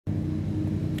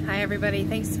Hi everybody,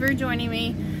 thanks for joining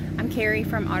me. I'm Carrie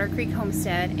from Otter Creek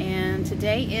Homestead, and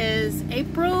today is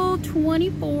April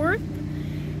 24th,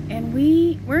 and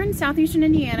we're in southeastern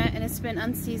Indiana, and it's been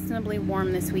unseasonably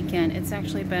warm this weekend. It's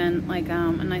actually been like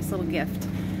a nice little gift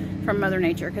from Mother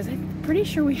Nature, because I'm pretty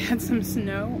sure we had some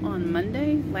snow on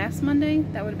last Monday.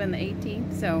 That would have been the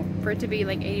 18th, so for it to be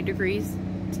like 80 degrees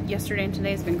yesterday and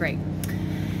today has been great.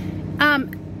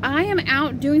 I am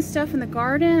out doing stuff in the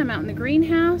garden. I'm out in the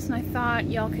greenhouse, and I thought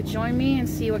y'all could join me and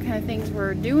see what kind of things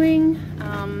we're doing,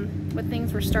 what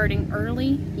things we're starting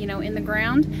early, you know, in the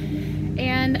ground.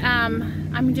 And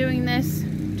I'm doing this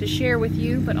to share with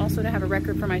you, but also to have a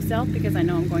record for myself, because I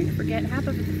know I'm going to forget half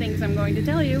of the things I'm going to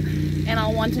tell you, and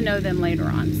I'll want to know them later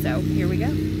on. So here we go.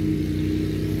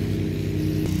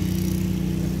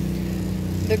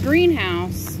 The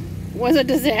greenhouse was a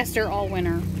disaster all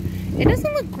winter. It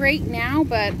doesn't look great now,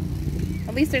 but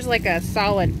at least there's like a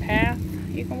solid path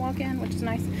you can walk in, which is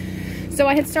nice. So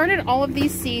I had started all of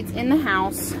these seeds in the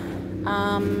house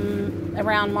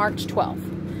around March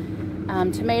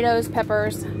 12th. Tomatoes,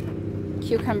 peppers,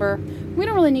 cucumber. We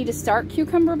don't really need to start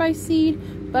cucumber by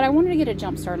seed, but I wanted to get a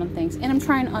jump start on things. And I'm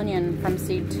trying onion from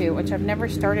seed too, which I've never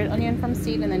started onion from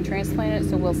seed and then transplanted it,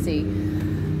 so we'll see.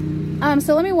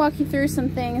 So let me walk you through some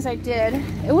things I did.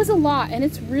 It was a lot, and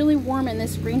it's really warm in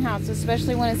this greenhouse,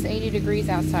 especially when it's 80 degrees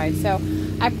outside. So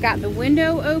I've got the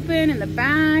window open in the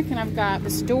back, and I've got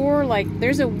this door. Like,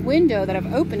 there's a window that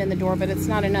I've opened in the door, but it's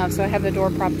not enough, so I have the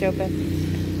door propped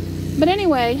open. But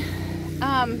anyway,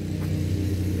 I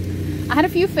had a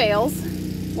few fails.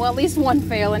 Well, at least one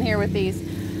fail in here with these.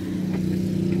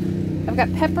 I've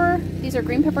got pepper. These are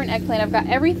green pepper and eggplant. I've got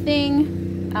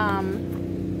everything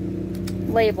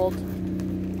labeled.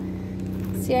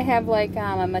 See, I have like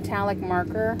a metallic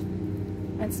marker.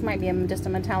 This might be just a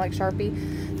metallic Sharpie.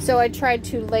 So I tried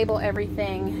to label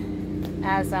everything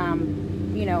as,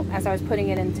 you know, as I was putting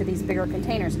it into these bigger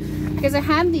containers. Because I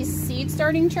had these seed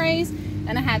starting trays,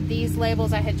 and I had these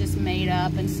labels I had just made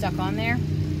up and stuck on there.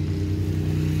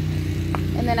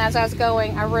 And then as I was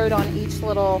going, I wrote on each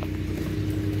little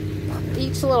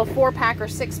 4-pack or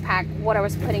 6-pack what I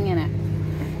was putting in it.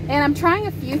 And I'm trying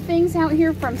a few things out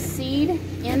here from seed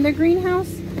in the greenhouse,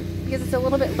 because it's a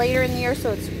little bit later in the year,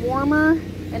 so it's warmer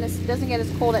and it doesn't get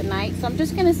as cold at night. So I'm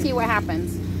just going to see what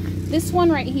happens. This one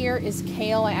right here is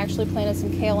kale. I actually planted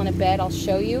some kale in a bed. I'll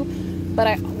show you. But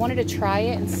I wanted to try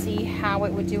it and see how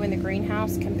it would do in the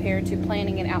greenhouse compared to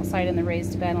planting it outside in the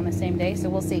raised bed on the same day. So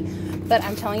we'll see. But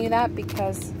I'm telling you that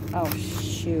because, oh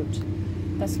shoot,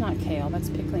 that's not kale. That's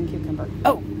pickling cucumber.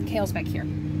 Oh, kale's back here.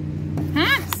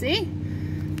 Huh? See?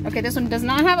 Okay, this one does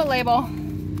not have a label,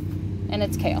 and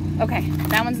it's kale. Okay,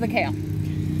 that one's the kale.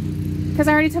 Because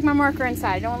I already took my marker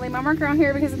inside. I don't want to leave my marker on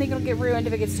here because I think it'll get ruined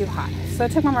if it gets too hot. So I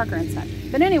took my marker inside.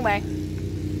 But anyway,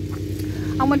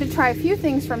 I wanted to try a few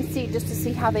things from seed just to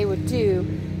see how they would do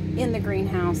in the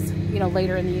greenhouse, you know,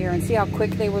 later in the year, and see how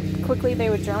quickly they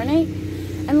would germinate.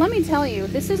 And let me tell you,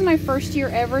 this is my first year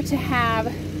ever to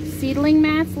have seedling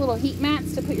mats, little heat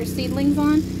mats to put your seedlings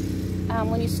on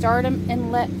when you start them,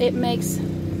 and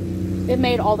it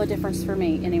made all the difference for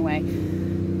me anyway.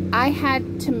 I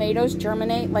had tomatoes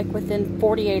germinate like within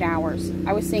 48 hours.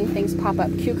 I was seeing things pop up.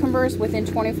 Cucumbers, within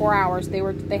 24 hours,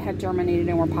 they had germinated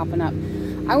and were popping up.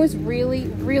 I was really,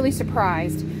 really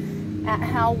surprised at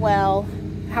how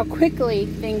quickly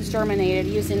things germinated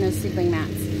using those seedling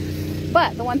mats.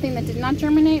 But the one thing that did not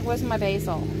germinate was my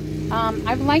basil.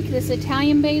 I've liked this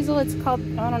Italian basil. It's called,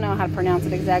 I don't know how to pronounce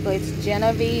it exactly. It's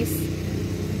Genovese.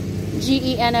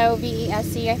 Genovese,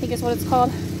 I think is what it's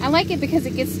called. I like it because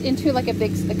it gets into like a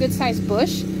good sized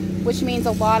bush, which means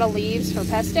a lot of leaves for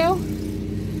pesto.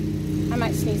 I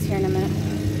might sneeze here in a minute,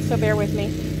 so bear with me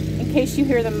in case you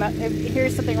hear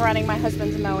something running. My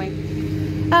husband's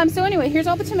mowing. So anyway, here's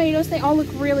all the tomatoes. They all look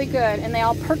really good, and they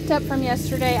all perked up from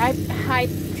yesterday. I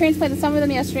transplanted some of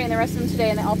them yesterday and the rest of them today,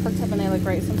 and they all perked up and they look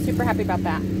great. So I'm super happy about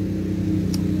that.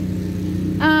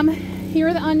 Here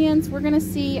are the onions. We're gonna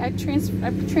see. I've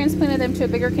transplanted them to a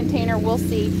bigger container. We'll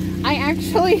see. I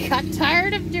actually got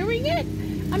tired of doing it.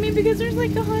 I mean, because there's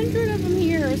like 100 of them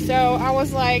here. So I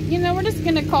was like, you know, we're just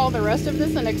gonna call the rest of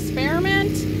this an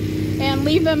experiment and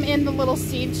leave them in the little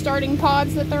seed starting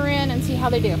pods that they're in and see how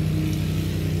they do.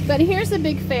 But here's the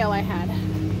big fail I had.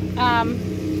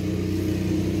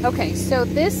 Okay, so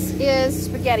this is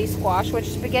spaghetti squash, which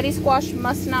spaghetti squash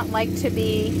must not like to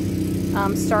be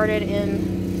started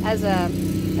in as a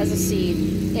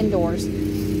seed indoors,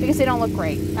 because they don't look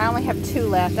great. I only have 2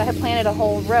 left. I had planted a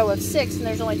whole row of 6, and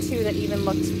there's only 2 that even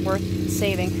looked worth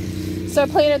saving. So I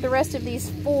planted the rest of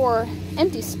these 4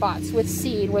 empty spots with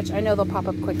seed, which I know they'll pop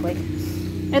up quickly.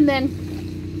 And then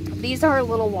These are a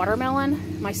little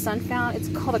watermelon my son found. It's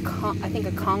called I think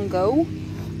a Congo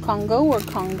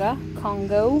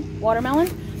watermelon.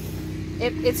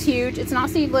 It's huge. It's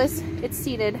not seedless, it's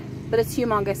seeded, but it's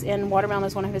humongous, and watermelon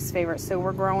is one of his favorites. So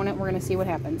we're growing it. We're gonna see what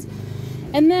happens.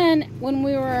 And then when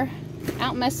we were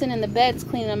out messing in the beds,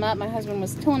 cleaning them up, my husband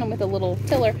was tilling them with a little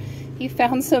tiller. He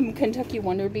found some Kentucky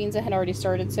Wonder Beans that had already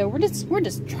started. So we're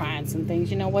just trying some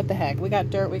things. You know, what the heck? We got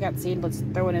dirt, we got seed. Let's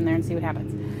throw it in there and see what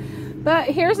happens. But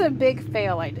here's a big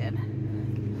fail I did.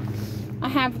 I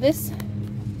have this.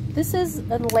 This is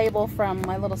a label from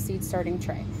my little seed starting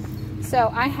tray.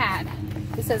 So I had,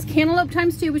 it says cantaloupe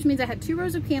 ×2, which means I had 2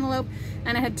 rows of cantaloupe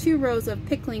and I had 2 rows of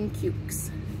pickling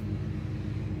cukes.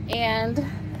 And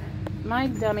my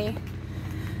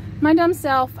dumb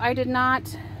self, I did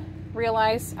not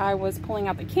realize I was pulling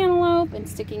out the cantaloupe and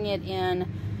sticking it in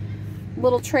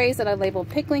little trays that I labeled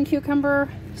pickling cucumber.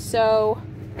 So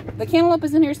the cantaloupe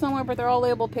is in here somewhere, but they're all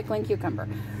labeled pickling cucumber.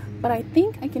 But I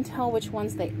think I can tell which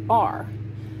ones they are,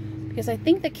 because I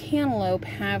think the cantaloupe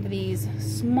have these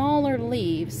smaller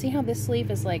leaves. See how this leaf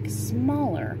is like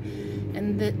smaller,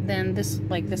 and then this,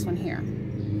 like this one here.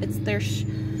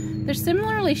 They're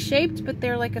similarly shaped, but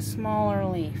they're like a smaller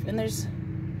leaf. And there's,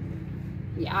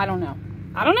 yeah, I don't know.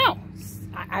 I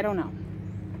don't know.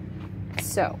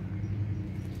 So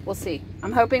we'll see.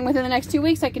 I'm hoping within the next 2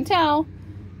 weeks I can tell.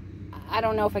 I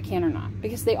don't know if I can or not,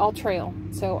 because they all trail.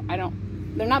 So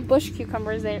they're not bush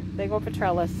cucumbers. They go up a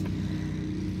trellis.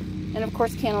 And of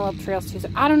course cantaloupe trails too. So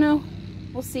I don't know.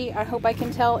 We'll see. I hope I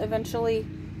can tell eventually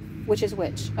which is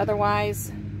which.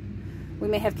 Otherwise, we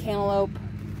may have cantaloupe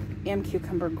and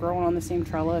cucumber growing on the same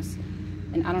trellis.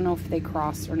 And I don't know if they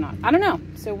cross or not. I don't know.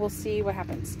 So we'll see what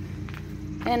happens.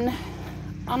 And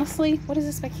honestly, what is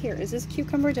this back here? Is this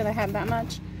cucumber? Did I have that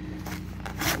much?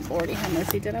 Oh, Lordy have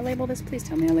mercy. Did I label this? Please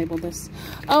tell me I labeled this.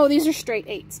 Oh, these are straight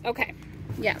 8s. Okay.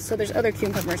 Yeah, so there's other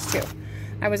cucumbers too.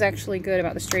 I was actually good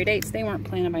about the straight 8s. They weren't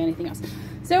planted by anything else.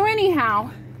 So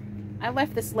anyhow, I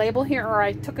left this label here, or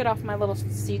I took it off my little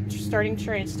seed starting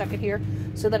tray and stuck it here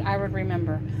so that I would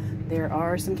remember. There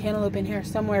are some cantaloupe in here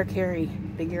somewhere, Carrie.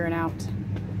 Figure it out.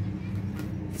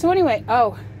 So anyway,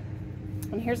 oh,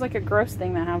 and here's like a gross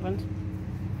thing that happened.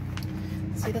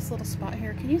 See this little spot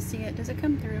here? Can you see it? Does it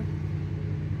come through?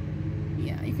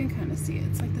 Yeah, you can kind of see it.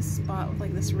 It's like this spot with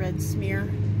like this red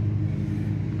smear.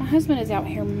 My husband is out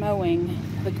here mowing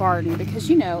the garden because,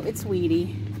 you know, it's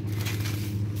weedy.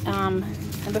 And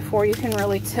before you can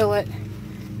really till it,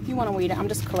 you want to weed it. I'm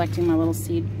just collecting my little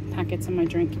seed packets in my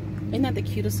drink. Isn't that the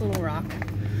cutest little rock?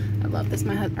 I love this.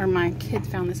 My kid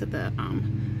found this at the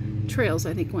trails,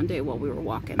 I think, one day while we were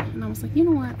walking. And I was like, you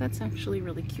know what? That's actually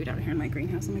really cute out here in my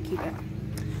greenhouse. I'm going to keep it.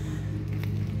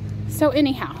 So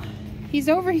anyhow, he's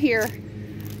over here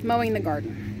mowing the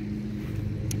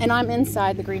garden. And I'm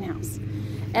inside the greenhouse.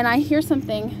 And I hear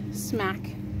something smack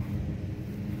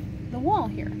the wall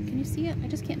here. Can you see it? I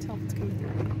just can't tell if it's coming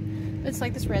through. It's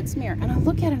like this red smear. And I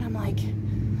look at it and I'm like,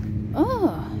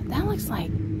 oh, that looks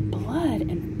like blood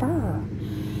and fur.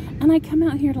 And I come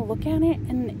out here to look at it,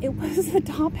 and it was the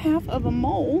top half of a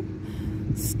mole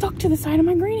stuck to the side of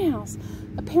my greenhouse.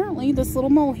 Apparently this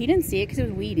little mole, he didn't see it because it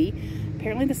was weedy.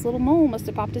 Apparently this little mole must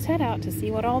have popped his head out to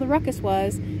see what all the ruckus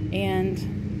was, and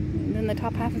then the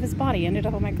top half of his body ended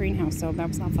up on my greenhouse, so that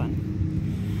was not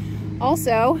fun.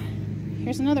 Also,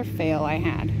 here's another fail I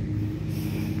had.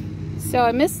 So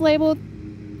I mislabeled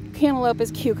cantaloupe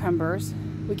as cucumbers.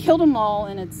 We killed them all,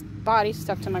 and its body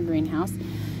stuck to my greenhouse.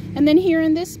 And then here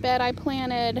in this bed I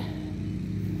planted,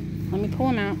 let me pull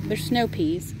them out, they're snow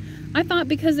peas. I thought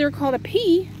because they're called a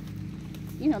pea,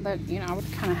 I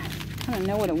would kind of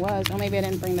know what it was. Oh, maybe I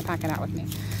didn't bring the packet out with me.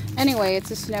 Anyway, it's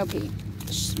a snow pea.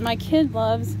 My kid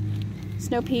loves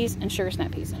snow peas and sugar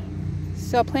snap peas.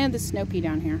 So I planted this snow pea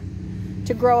down here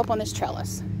to grow up on this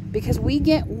trellis because we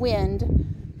get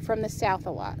wind from the south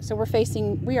a lot. So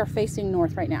we are facing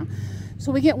north right now.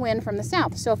 So we get wind from the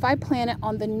south. So if I plant it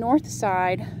on the north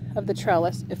side of the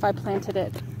trellis, if I planted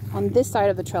it on this side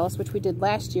of the trellis, which we did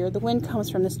last year, the wind comes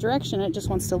from this direction and it just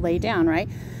wants to lay down, right?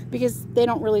 Because they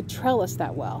don't really trellis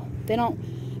that well. They don't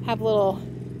have little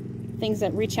things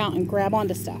that reach out and grab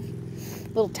onto stuff,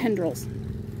 little tendrils.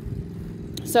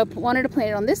 So I wanted to plant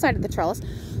it on this side of the trellis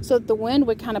so that the wind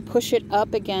would kind of push it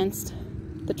up against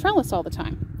the trellis all the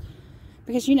time.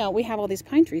 Because, you know, we have all these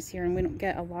pine trees here and we don't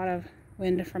get a lot of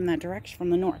wind from that direction,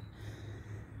 from the north.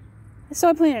 So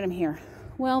I planted them here.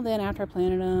 Well, then after I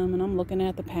planted them and I'm looking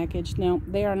at the package, no,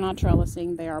 they are not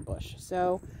trellising, they are bush.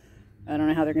 So I don't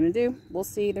know how they're going to do. We'll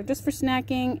see. They're just for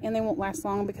snacking and they won't last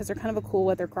long because they're kind of a cool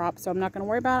weather crop. So I'm not going to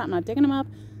worry about it. I'm not digging them up,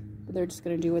 but they're just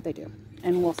going to do what they do.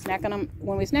 And we'll snack on them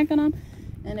when we snack on them.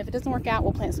 And if it doesn't work out,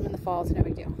 we'll plant some in the fall. It's no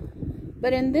big deal.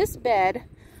 But in this bed,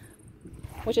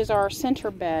 which is our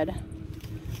center bed,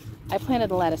 I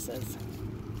planted lettuces.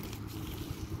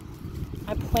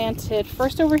 I planted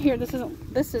first over here. This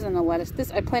isn't a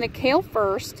lettuce. I planted kale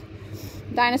first,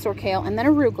 dinosaur kale, and then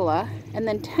arugula, and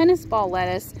then tennis ball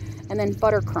lettuce, and then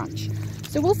butter crunch.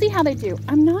 So we'll see how they do.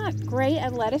 I'm not great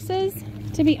at lettuces,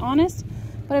 to be honest,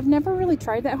 but I've never really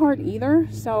tried that hard either.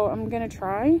 So I'm gonna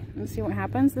try and see what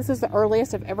happens. This is the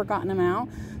earliest I've ever gotten them out.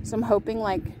 So I'm hoping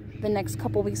like the next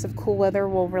couple weeks of cool weather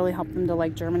will really help them to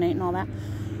like germinate and all that.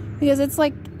 Because it's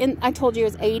like, I told you it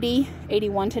was 80,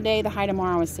 81 today. The high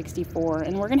tomorrow is 64.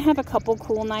 And we're gonna have a couple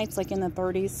cool nights like in the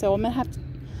 30s. So I'm gonna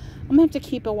have to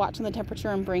keep a watch on the temperature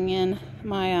and bring in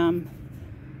my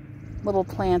little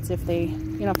plants if they,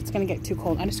 if it's gonna get too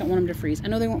cold. I just don't want them to freeze. I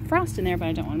know they want frost in there, but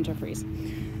I don't want them to freeze.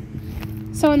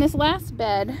 So in this last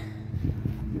bed,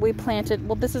 we planted,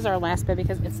 well, this is our last bed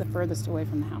because it's the furthest away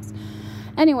from the house.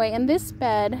 Anyway, in this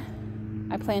bed,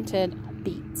 I planted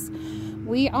beets.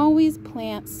 We always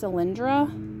plant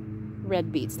Cylindra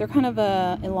red beets. They're kind of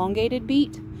a elongated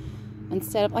beet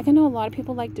instead of, like, I know a lot of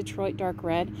people like Detroit dark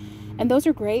red, and those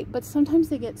are great, but sometimes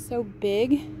they get so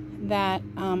big that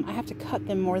I have to cut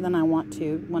them more than I want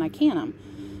to when I can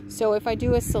them. So if I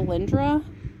do a Cylindra,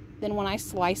 then when I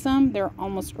slice them, they're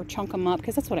almost, or chunk them up,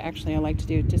 because that's what I like to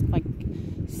do, just like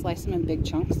slice them in big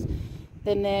chunks.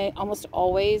 Then they almost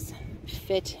always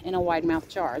fit in a wide mouth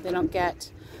jar. They don't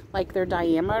get like their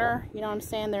diameter, you know what I'm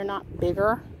saying? They're not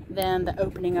bigger than the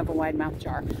opening of a wide mouth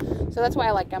jar. So that's why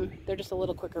I like them. They're just a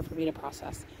little quicker for me to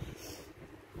process.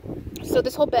 So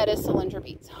this whole bed is Cylindra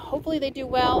beets. Hopefully they do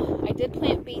well. I did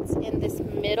plant beets in this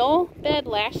middle bed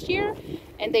last year,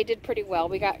 and they did pretty well.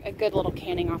 We got a good little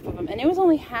canning off of them, and it was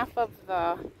only half of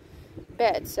the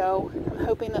bed, so I'm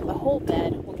hoping that the whole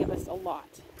bed will give us a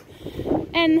lot.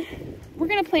 And we're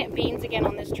gonna plant beans again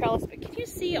on this trellis, but can you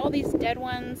see all these dead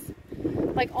ones?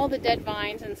 Like all the dead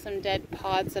vines and some dead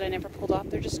pods that I never pulled off.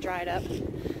 They're just dried up.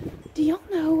 Do y'all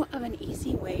know of an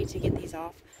easy way to get these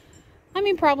off? I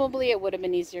mean, probably it would have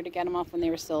been easier to get them off when they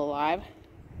were still alive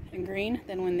and green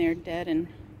than when they're dead and,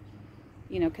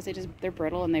 because they're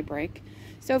brittle and they break.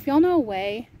 So if y'all know a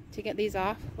way to get these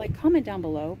off, like, comment down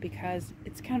below, because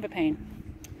it's kind of a pain.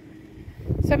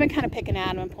 So I've been kind of picking at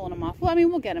them and pulling them off. Well, I mean,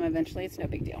 we'll get them eventually. It's no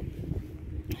big deal.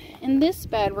 In this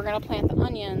bed, we're going to plant the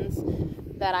onions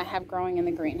that I have growing in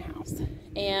the greenhouse.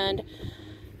 And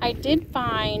I did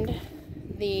find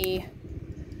the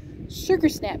sugar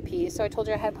snap peas. So I told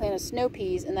you I had planted snow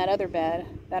peas in that other bed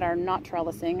that are not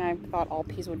trellising. I thought all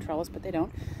peas would trellis, but they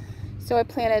don't. So I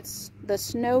planted the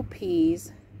snow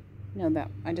peas. No,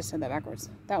 I just said that backwards.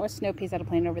 That was snow peas that I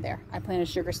planted over there. I planted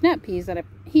sugar snap peas that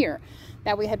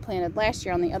we had planted last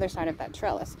year on the other side of that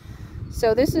trellis.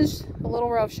 So this is a little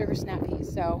row of sugar snap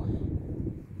peas. So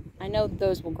I know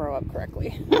those will grow up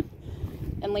correctly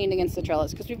and lean against the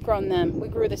trellis, because we've grown them. We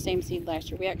grew the same seed last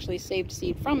year. We actually saved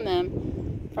seed from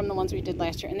them, from the ones we did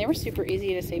last year, and they were super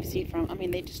easy to save seed from. I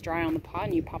mean, they just dry on the pod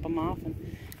and you pop them off,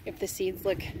 and if the seeds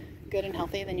look good and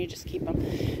healthy, then you just keep them.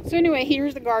 So anyway,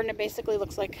 here's the garden. It basically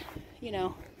looks like,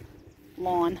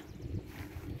 lawn.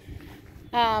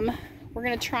 We're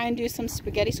gonna try and do some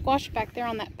spaghetti squash back there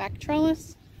on that back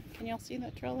trellis. Can y'all see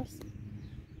that trellis?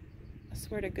 I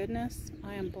swear to goodness,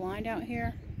 I am blind out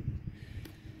here.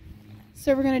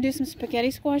 So we're gonna do some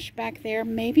spaghetti squash back there.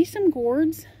 Maybe some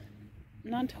gourds.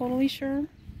 I'm not totally sure.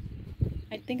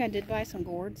 I think I did buy some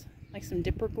gourds, like some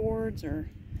dipper gourds or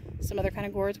some other kind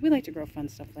of gourds. We like to grow fun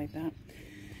stuff like that.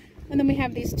 And then we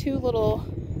have these two little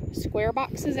square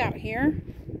boxes out here.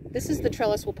 This is the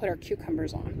trellis we'll put our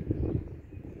cucumbers on.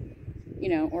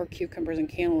 Or cucumbers and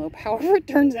cantaloupe, however it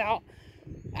turns out.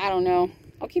 I don't know.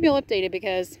 I'll keep you all updated,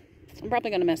 because I'm probably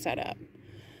going to mess that up.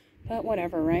 But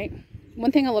whatever, right?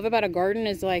 One thing I love about a garden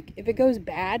is, like, if it goes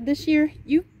bad this year,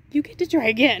 you get to try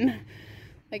again.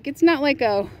 Like, it's not like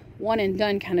a one and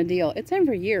done kind of deal. It's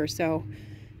every year, so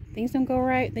things don't go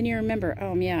right, then you remember,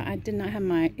 oh yeah, I did not have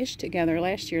my ish together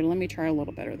last year. Let me try a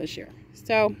little better this year.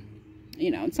 So,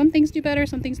 some things do better,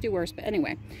 some things do worse. But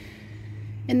anyway,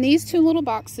 in these two little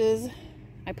boxes,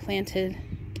 I planted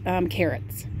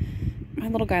carrots. My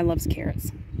little guy loves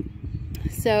carrots.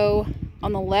 So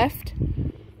on the left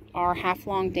are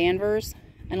half-long Danvers,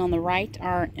 and on the right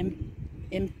are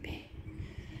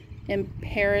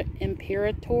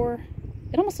Imperator.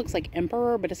 It almost looks like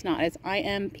Emperor, but it's not. It's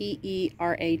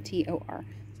Imperator.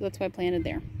 So that's why I planted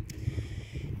there.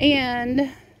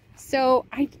 And so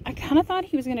I kind of thought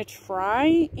he was going to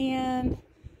try and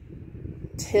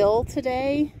till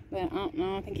today, but I don't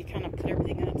know. I think he kind of put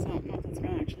everything up, so I don't know if that's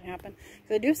going to actually happen.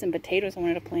 Because I do have some potatoes I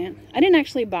wanted to plant. I didn't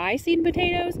actually buy seed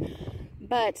potatoes,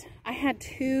 But I had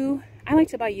two. I like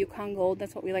to buy Yukon Gold.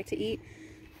 That's what we like to eat.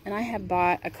 And I have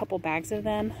bought a couple bags of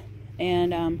them.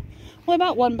 And, well, I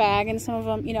bought one bag, and some of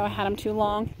them, you know, I had them too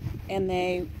long, and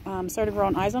they started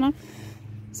growing eyes on them.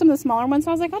 Some of the smaller ones,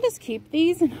 so I was like, I'll just keep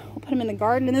these, and we'll put them in the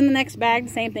garden. And then the next bag, the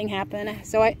same thing happened.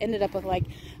 So I ended up with, like,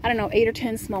 I don't know, 8 or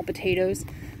 10 small potatoes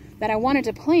that I wanted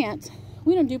to plant.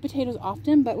 We don't do potatoes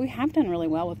often, but we have done really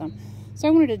well with them. So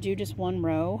I wanted to do just one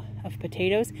row of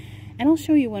potatoes. And I'll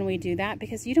show you when we do that,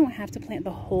 because you don't have to plant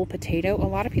the whole potato. A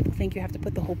lot of people think you have to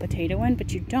put the whole potato in,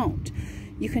 but you don't.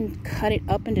 You can cut it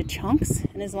up into chunks,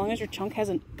 and as long as your chunk has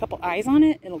a couple eyes on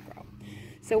it, it'll grow.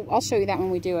 So I'll show you that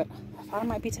when we do it. I thought it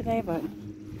might be today, but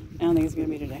I don't think it's going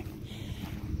to be today.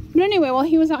 But anyway, while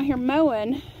he was out here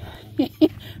mowing,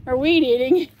 or weed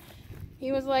eating,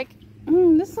 he was like,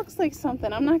 this looks like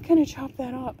something. I'm not going to chop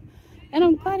that up. And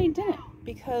I'm glad he didn't,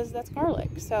 because that's garlic.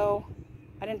 So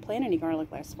I didn't plant any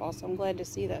garlic last fall, so I'm glad to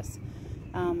see this.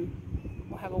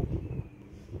 We'll have a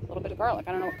little bit of garlic.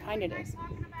 I don't know what kind it is.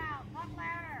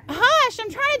 Hush! I'm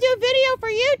trying to do a video for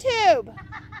YouTube!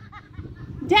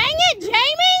 Dang it,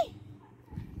 Jamie!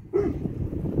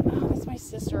 Oh, that's my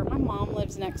sister. My mom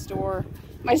lives next door.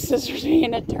 My sister's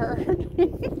being a turd.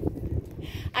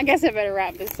 I guess I better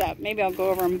wrap this up. Maybe I'll go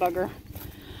over and bug her.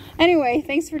 Anyway,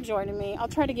 thanks for joining me. I'll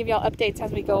try to give y'all updates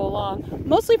as we go along.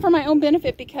 Mostly for my own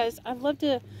benefit, because I'd love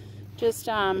to just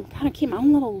kind of keep my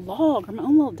own little log, or my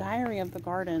own little diary of the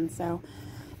garden. So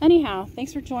anyhow,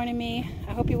 thanks for joining me.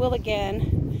 I hope you will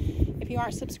again. If you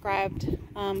aren't subscribed,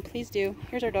 please do.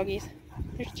 Here's our doggies.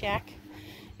 There's Jack.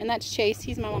 And that's Chase.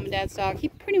 He's my mom and dad's dog. He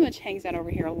pretty much hangs out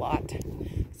over here a lot,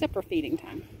 except for feeding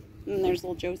time. And there's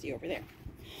little Josie over there.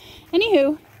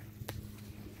 Anywho,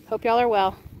 hope y'all are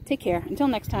well. Take care. Until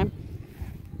next time.